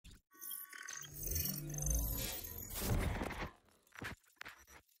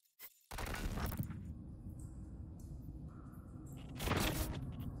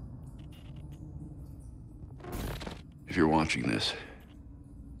you're watching this,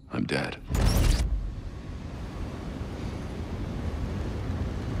 I'm dead.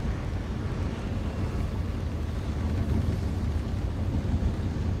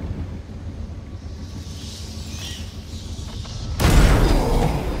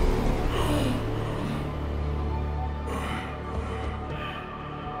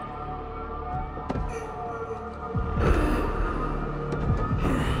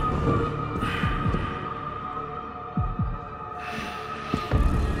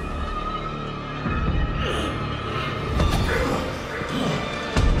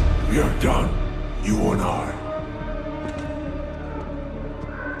 We're done, you and I.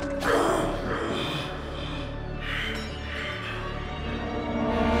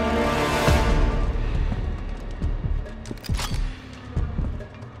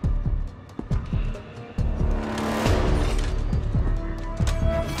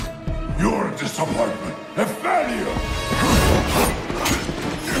 You're a disappointment, a failure!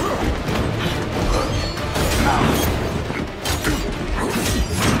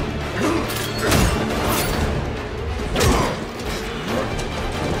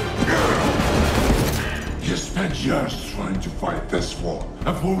 You spent years trying to fight this war,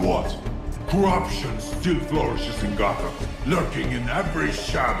 and for what? Corruption still flourishes in Gotham, lurking in every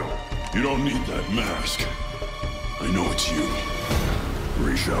shadow. You don't need that mask. I know it's you.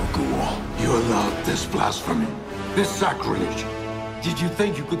 Ra's al Ghul. You allowed this blasphemy, this sacrilege. Did you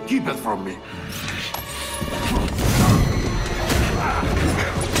think you could keep it from me?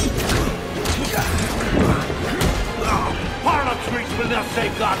 Harlem streets will not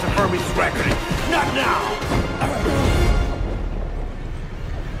save Gotham from its reckoning. Not now!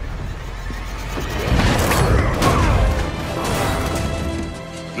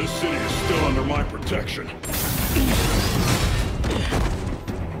 This city is still under my protection.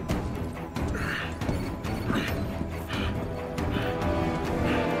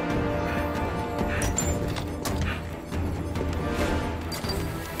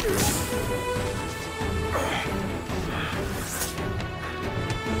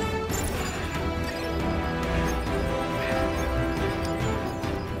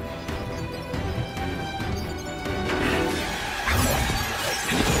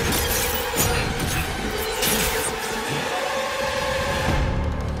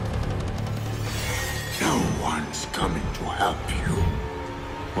 Coming to help you.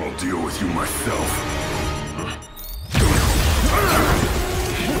 I'll deal with you myself.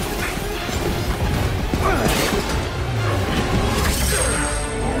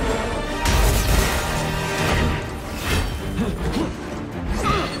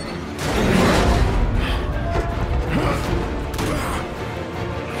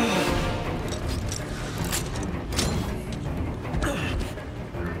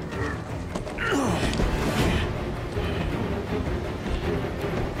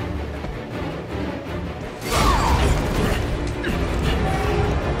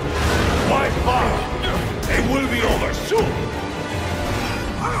 It will be over soon!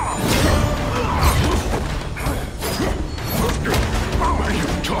 You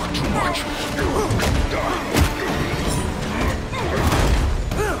talk too much.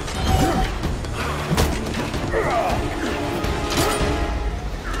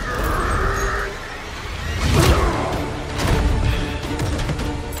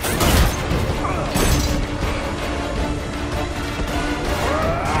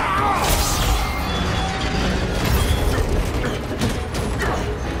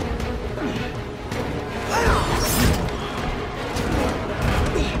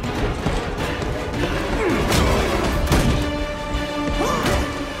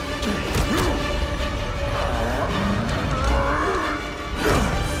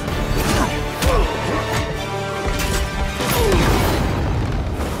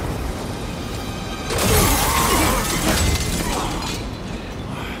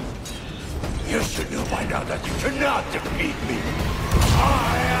 You should know by now that you cannot defeat me!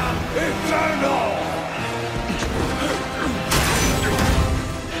 I am eternal!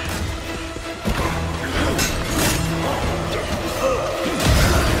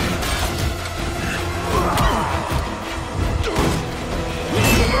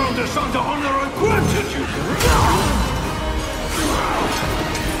 The world is under honor and gratitude!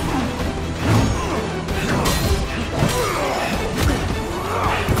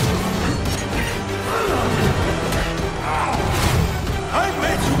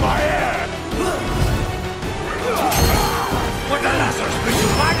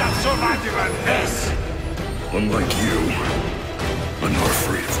 Survive even this! Unlike you, I'm not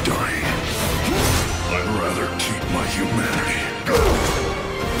afraid of dying. I'd rather keep my humanity.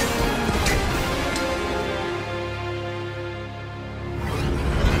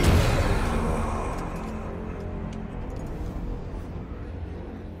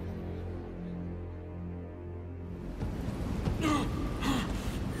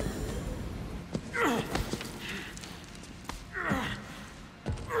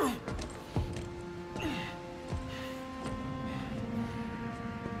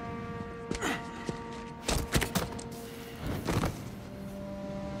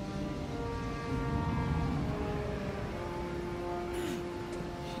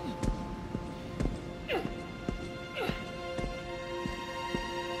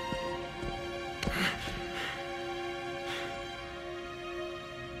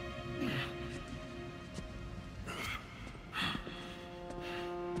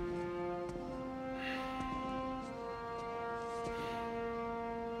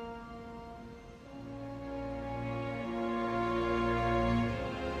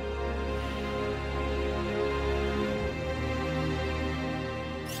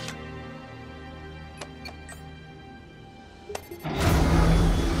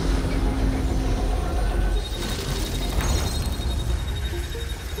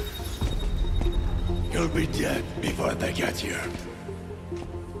 be dead before they get here.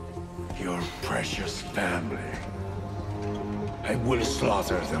 Your precious family. I will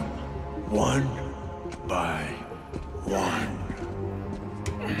slaughter them, one by one.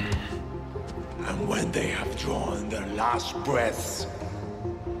 And when they have drawn their last breaths,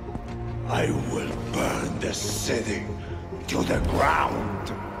 I will burn the city to the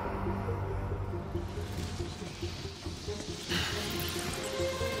ground.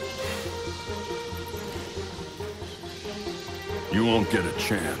 You won't get a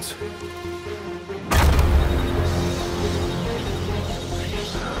chance.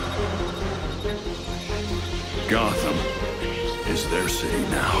 Gotham is their city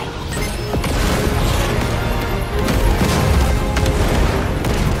now.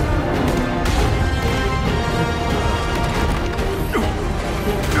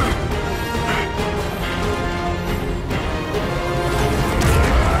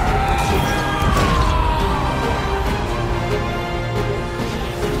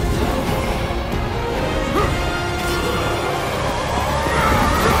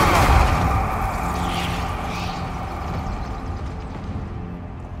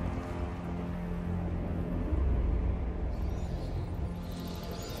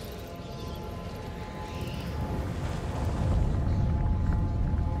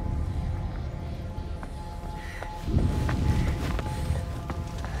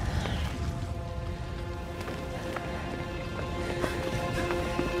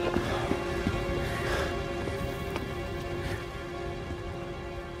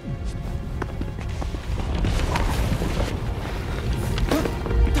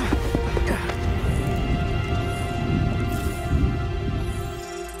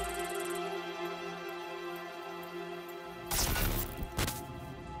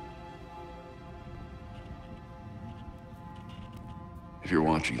 If you're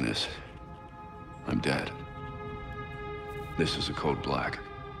watching this, I'm dead. This is a code black.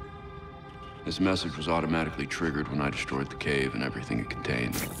 This message was automatically triggered when I destroyed the cave and everything it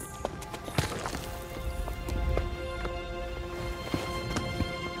contained.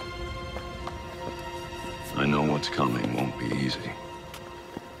 I know what's coming won't be easy.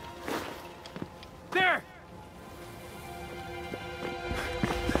 There!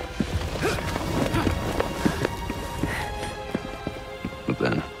 But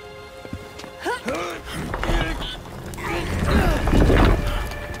then...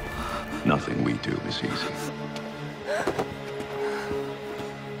 nothing we do is easy.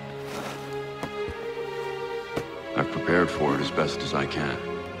 I've prepared for it as best as I can.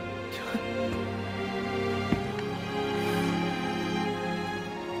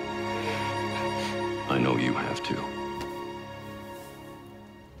 I know you have too.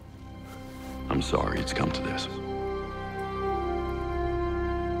 I'm sorry it's come to this.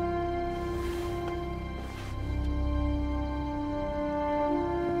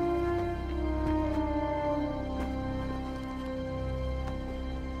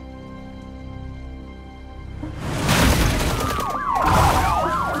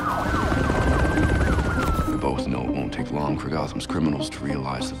 We both know it won't take long for Gotham's criminals to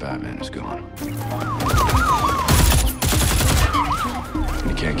realize the Batman is gone.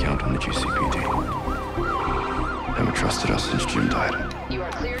 You can't count on the GCPD. Haven't trusted us since Jim died. You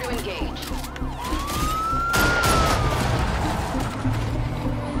are clear to engage.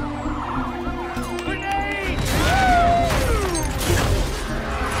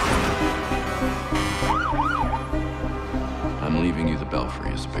 I'm leaving you the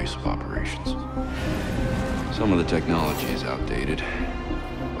Belfry as the base of operations. Some of the technology is outdated,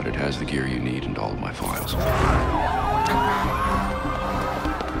 but it has the gear you need and all of my files.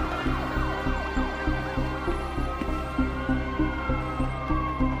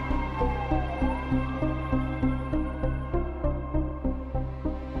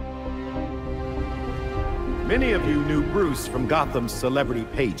 Many of you knew Bruce from Gotham's celebrity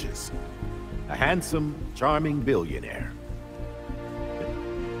pages. A handsome, charming billionaire.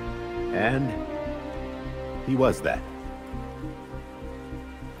 And he was that.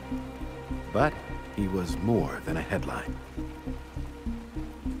 But he was more than a headline.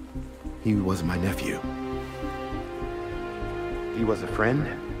 He was my nephew. He was a friend,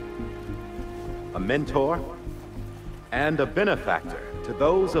 a mentor, and a benefactor to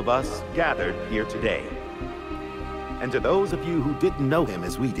those of us gathered here today. And to those of you who didn't know him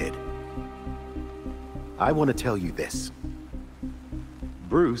as we did, I want to tell you this.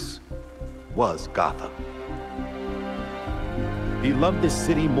 Bruce was Gotham. He loved this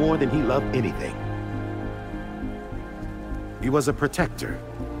city more than he loved anything. He was a protector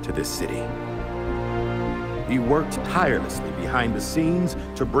to this city. He worked tirelessly behind the scenes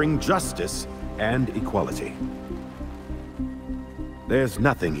to bring justice and equality. There's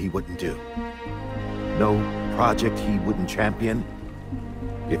nothing he wouldn't do. No project he wouldn't champion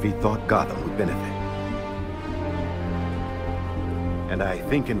if he thought Gotham would benefit. And I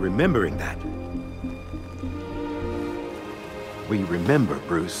think in remembering that, we remember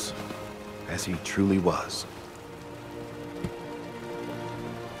Bruce as he truly was.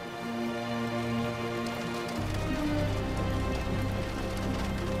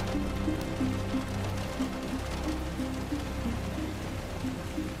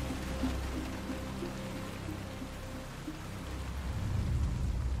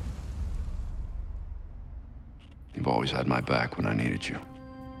 You've always had my back when I needed you.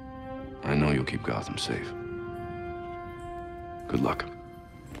 I know you'll keep Gotham safe. Good luck.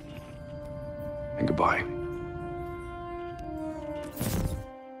 And goodbye.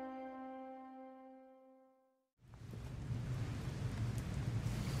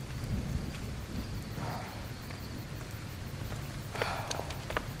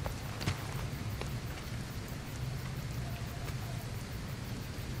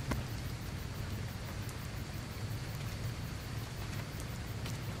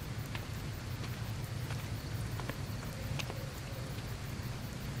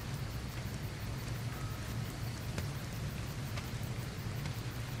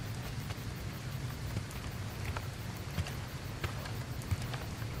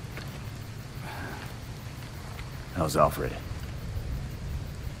 How's Alfred?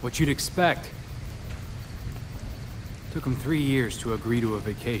 What you'd expect. Took him 3 years to agree to a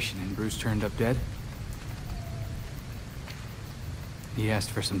vacation, and Bruce turned up dead. He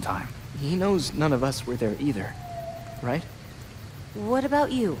asked for some time. He knows none of us were there either, right? What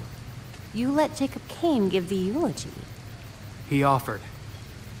about you? You let Jacob Kane give the eulogy. He offered.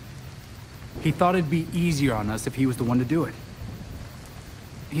 He thought it'd be easier on us if he was the one to do it.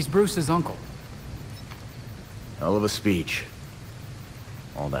 He's Bruce's uncle. Hell of a speech.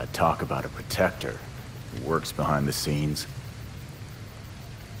 All that talk about a protector who works behind the scenes.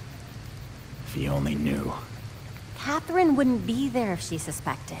 If he only knew. Catherine wouldn't be there if she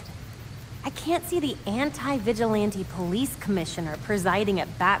suspected. I can't see the anti-vigilante police commissioner presiding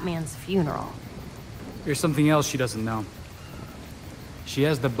at Batman's funeral. There's something else she doesn't know. She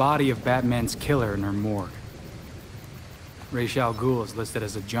has the body of Batman's killer in her morgue. Ra's al Ghul is listed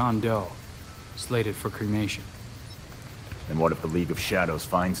as a John Doe, slated for cremation. And what if the League of Shadows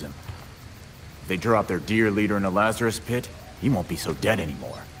finds him? If they drop their dear leader in a Lazarus pit, he won't be so dead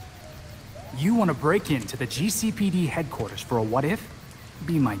anymore. You want to break into the GCPD headquarters for a what-if?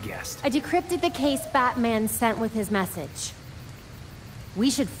 Be my guest. I decrypted the case Batman sent with his message. We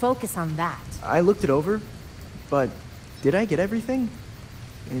should focus on that. I looked it over, but did I get everything?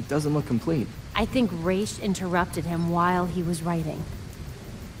 It doesn't look complete. I think Ra's interrupted him while he was writing.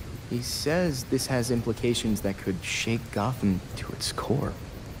 He says this has implications that could shake Gotham to its core.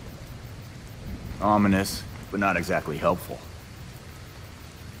 Ominous, but not exactly helpful.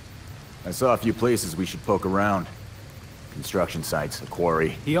 I saw a few places we should poke around. Construction sites, a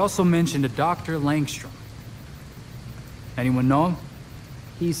quarry. He also mentioned a Dr. Langstrom. Anyone know him?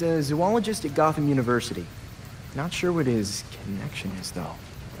 He's a zoologist at Gotham University. Not sure what his connection is, though.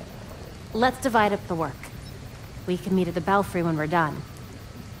 Let's divide up the work. We can meet at the Belfry when we're done.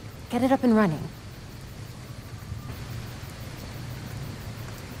 Get it up and running.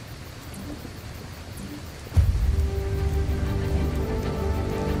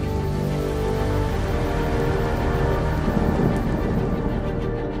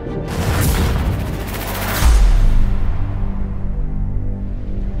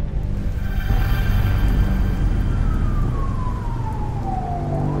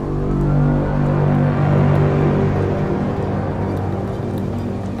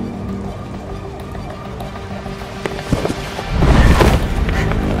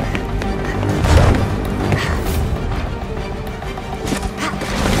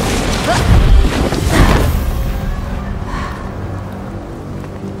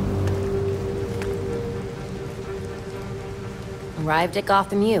 Arrived at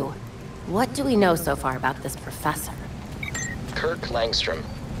Gotham U. What do we know so far about this professor? Kirk Langstrom.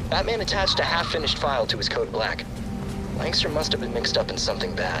 Batman attached a half-finished file to his Code Black. Langstrom must have been mixed up in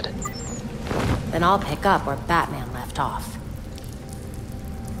something bad. Then I'll pick up where Batman left off.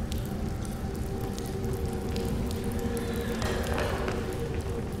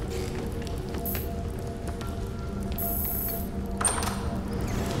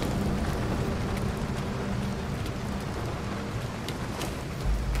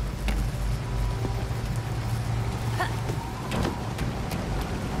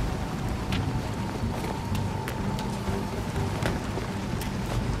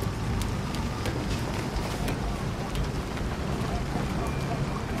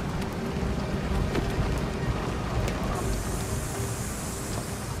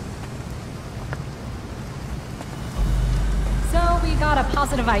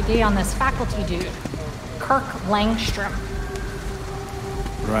 positive ID on this faculty dude, Kirk Langstrom.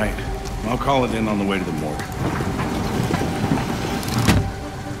 Right. I'll call it in on the way to the morgue.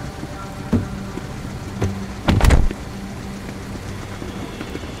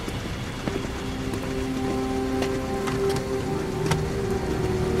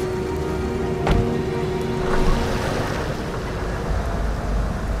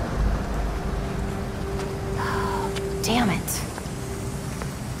 Damn it.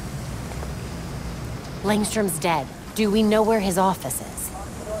 Langstrom's dead. Do we know where his office is?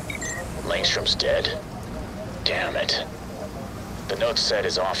 Langstrom's dead? Damn it. The note said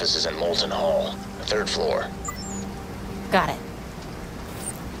his office is in Molten Hall, the 3rd floor. Got it.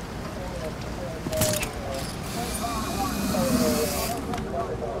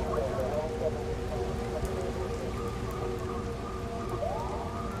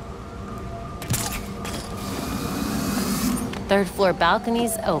 Third floor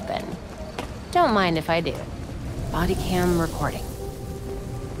balcony's open. Don't mind if I do. Body cam recording.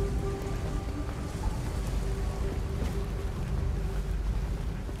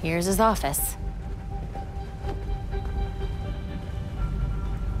 Here's his office.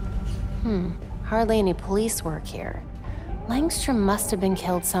 Hardly any police work here. Langstrom must have been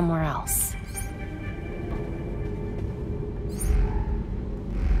killed somewhere else.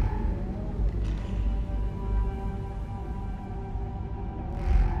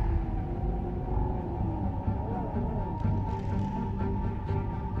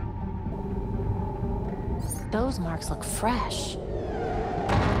 Those marks look fresh.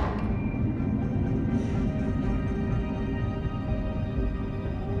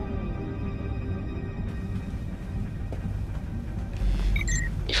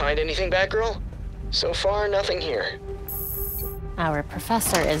 You find anything, Batgirl? So far, nothing here. Our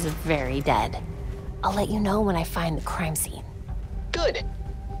professor is very dead. I'll let you know when I find the crime scene. Good.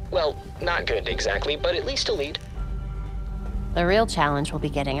 Well, not good exactly, but at least a lead. The real challenge will be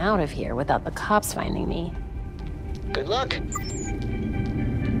getting out of here without the cops finding me. Good luck.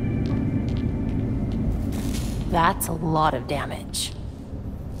 That's a lot of damage.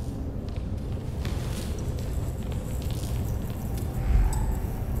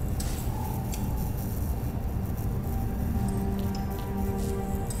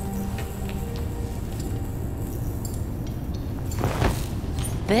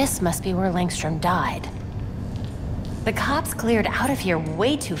 This must be where Langstrom died. The cops cleared out of here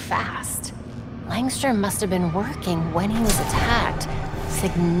way too fast. Langstrom must have been working when he was attacked.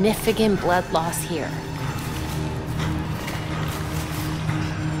 Significant blood loss here.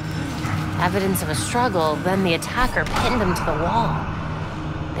 Evidence of a struggle, then the attacker pinned him to the wall.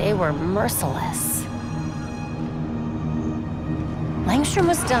 They were merciless. Langstrom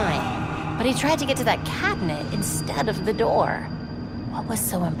was dying, but he tried to get to that cabinet instead of the door. What was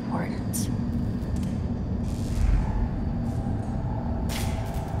so important?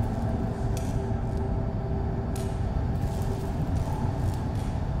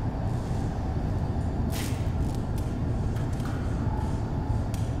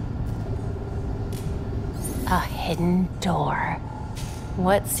 A hidden door.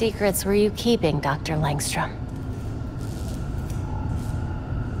 What secrets were you keeping, Dr. Langstrom?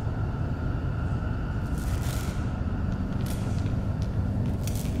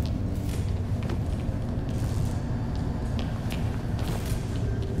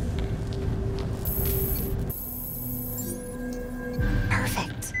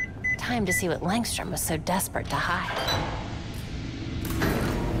 Perfect. Time to see what Langstrom was so desperate to hide.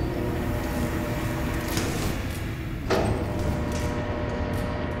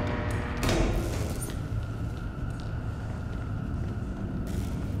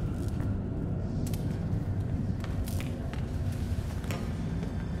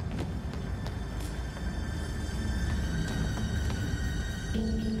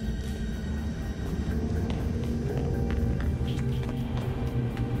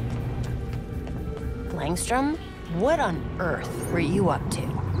 Langstrom, what on earth were you up to?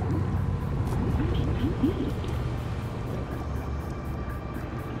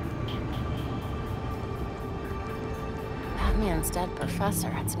 Batman's dead professor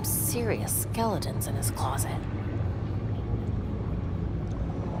had some serious skeletons in his closet.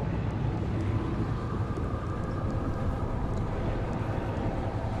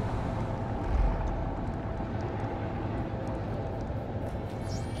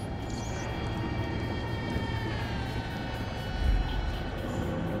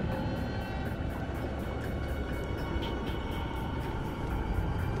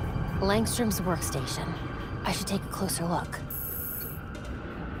 Langstrom's workstation. I should take a closer look.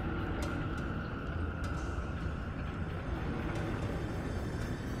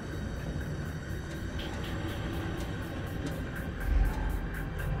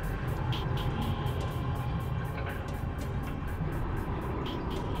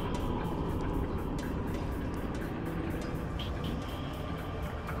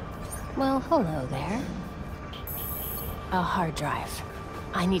 Well, hello there. A hard drive.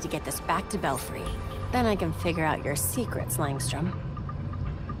 I need to get this back to Belfry. Then I can figure out your secrets, Langstrom.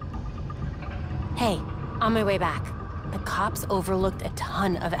 Hey, on my way back. The cops overlooked a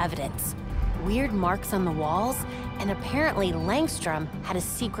ton of evidence. Weird marks on the walls, and apparently Langstrom had a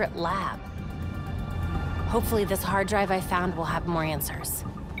secret lab. Hopefully this hard drive I found will have more answers.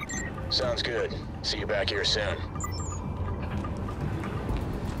 Sounds good. See you back here soon.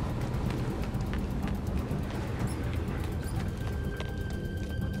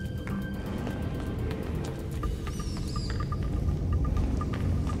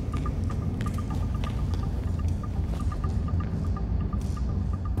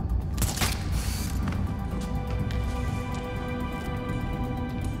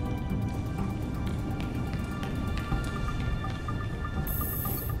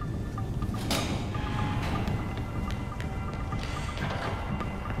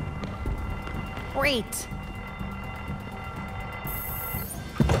 Great.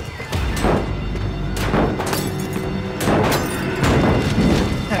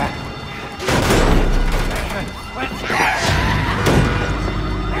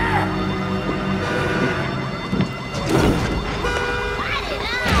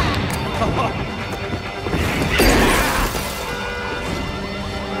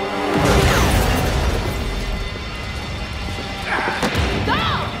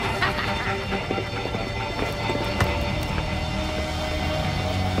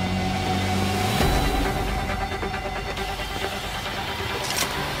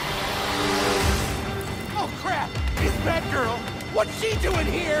 What's she doing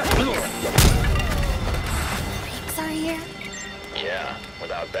here? Freaks are here? Yeah,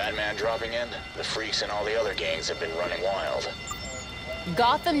 without Batman dropping in, the freaks and all the other gangs have been running wild.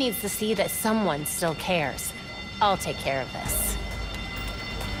 Gotham needs to see that someone still cares. I'll take care of this.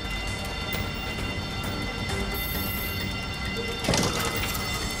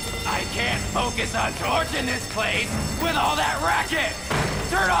 I can't focus on torching this place with all that racket!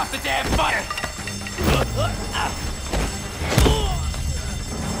 Turn off the damn fire!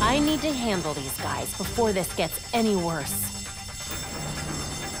 I need to handle these guys before this gets any worse.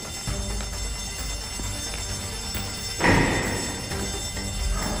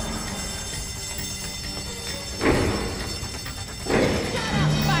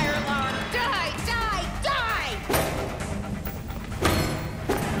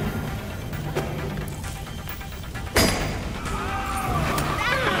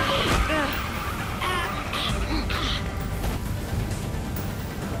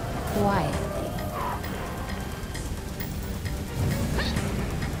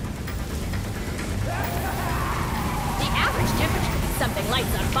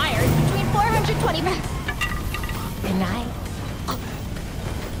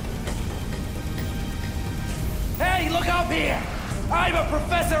 Hey, look up here! I'm a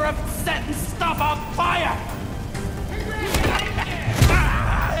professor of setting stuff on fire!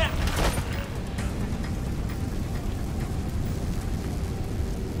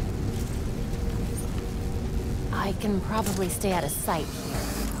 I can probably stay out of sight here.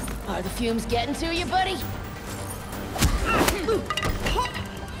 Are the fumes getting to you, buddy?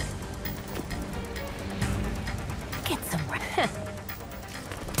 Get some rest.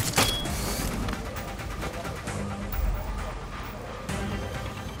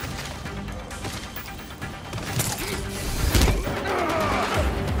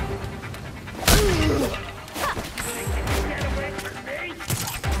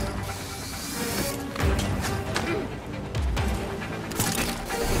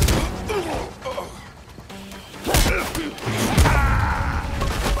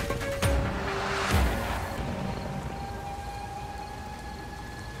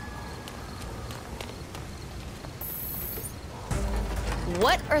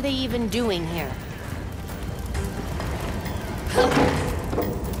 What are they even doing here?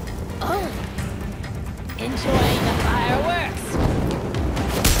 Oh! Enjoying the fireworks!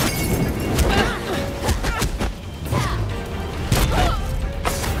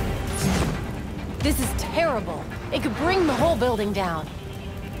 This is terrible. It could bring the whole building down.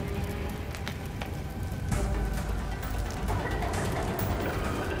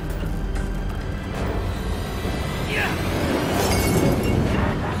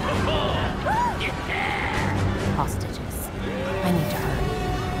 Hostages. I need to hurry.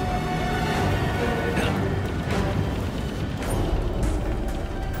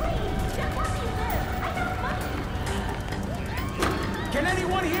 Can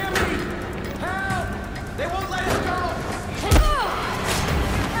anyone hear me? Help! They won't let us go!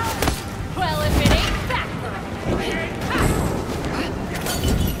 Well, if it ain't that girl.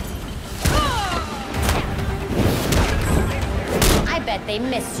 bet they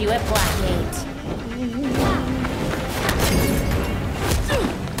missed you at Blackgate.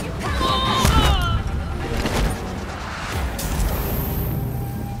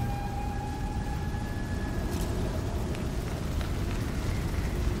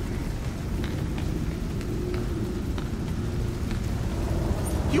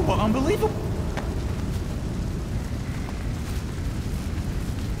 You were unbelievable.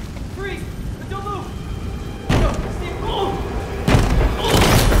 Freeze! Don't move! Go! Stay cool!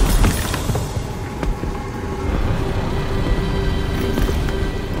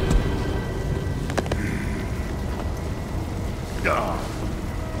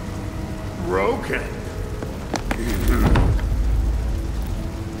 Broken.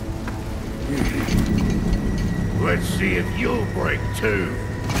 Let's see if you'll break too.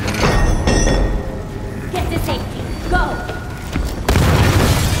 Get to safety. Go!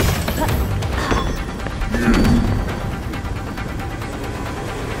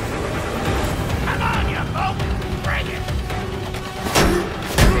 Come on, you folk! Bring it!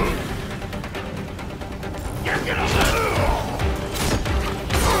 You're gonna lose!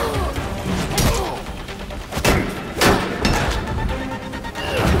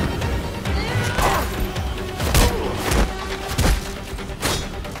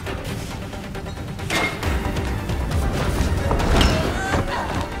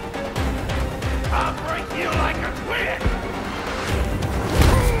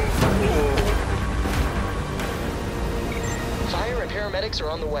 Paramedics are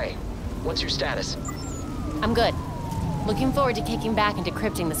on the way. What's your status? I'm good. Looking forward to kicking back and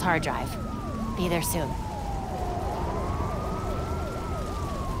decrypting this hard drive. Be there soon.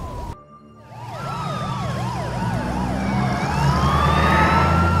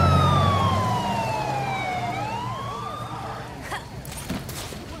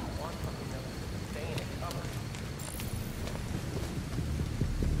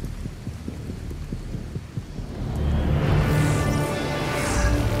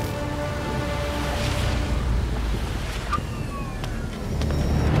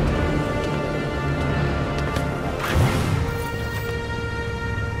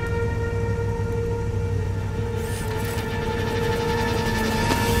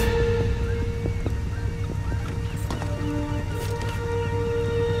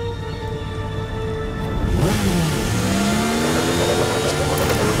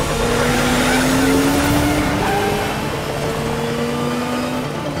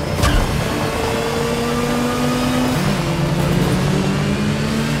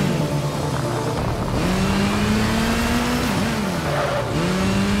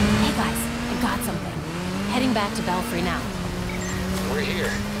 Back to Belfry now. We're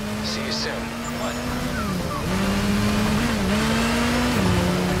here. See you soon.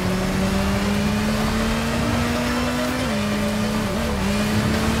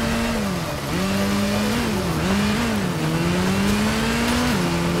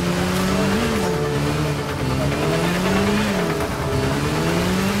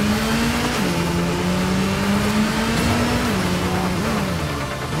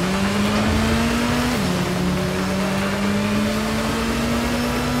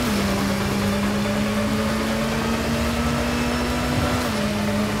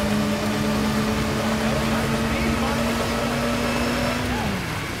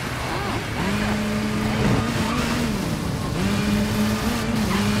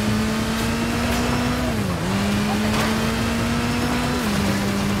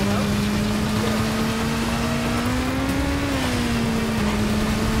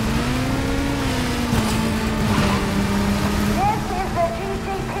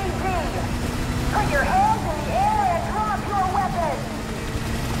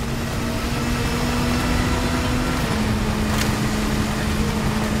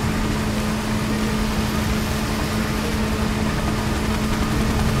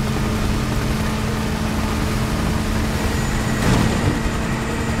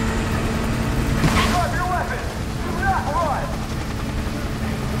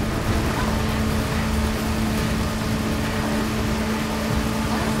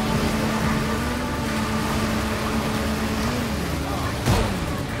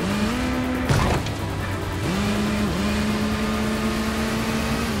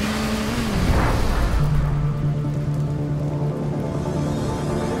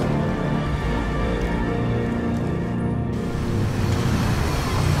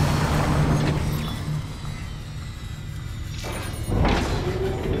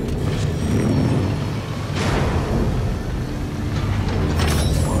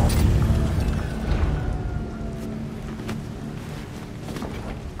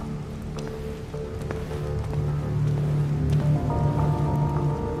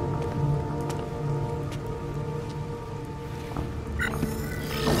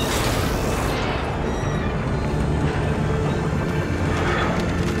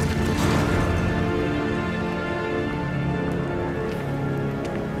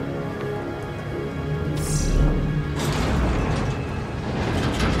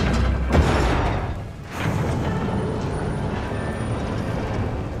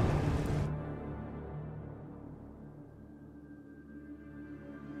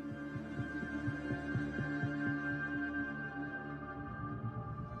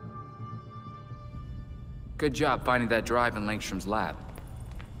 Good job finding that drive in Langstrom's lab.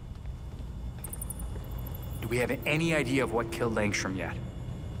 Do we have any idea of what killed Langstrom yet?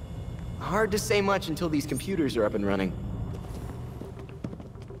 Hard to say much until these computers are up and running.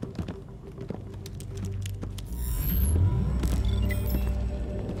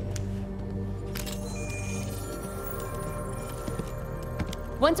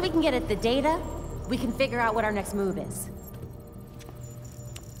 Once we can get at the data, we can figure out what our next move is.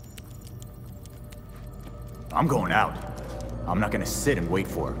 I'm going out. I'm not gonna sit and wait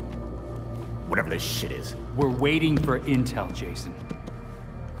for whatever this shit is. We're waiting for intel, Jason.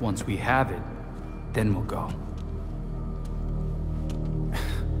 Once we have it, then we'll go.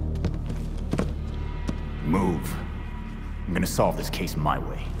 Move. I'm gonna solve this case my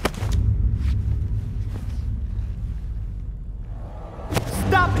way.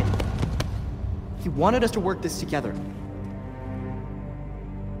 Stop it! He wanted us to work this together.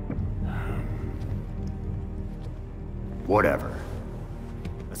 Whatever.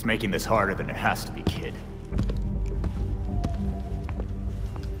 That's making this harder than it has to be, kid.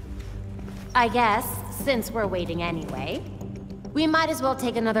 I guess, since we're waiting anyway, we might as well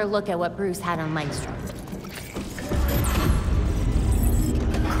take another look at what Bruce had on Langstrom.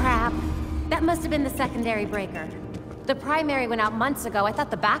 Crap. That must have been the secondary breaker. The primary went out months ago. I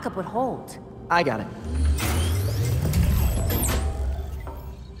thought the backup would hold. I got it.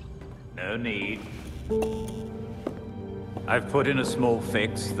 No need. I've put in a small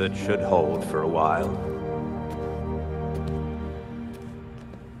fix that should hold for a while.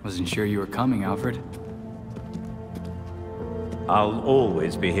 Wasn't sure you were coming, Alfred. I'll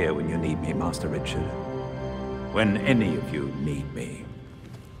always be here when you need me, Master Richard. When any of you need me.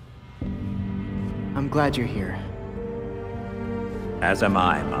 I'm glad you're here. As am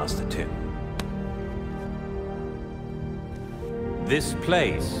I, Master Tim. This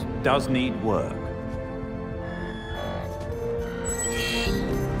place does need work.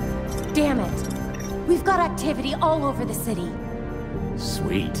 Damn it! We've got activity all over the city.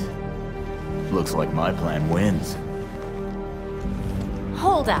 Sweet. Looks like my plan wins.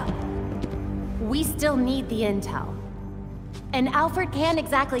 Hold up. We still need the intel. And Alfred can't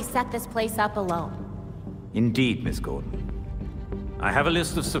exactly set this place up alone. Indeed, Miss Gordon. I have a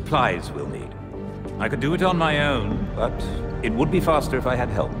list of supplies we'll need. I could do it on my own, but it would be faster if I had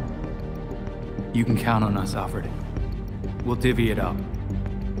help. You can count on us, Alfred. We'll divvy it up.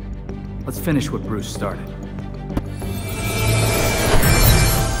 Let's finish what Bruce started.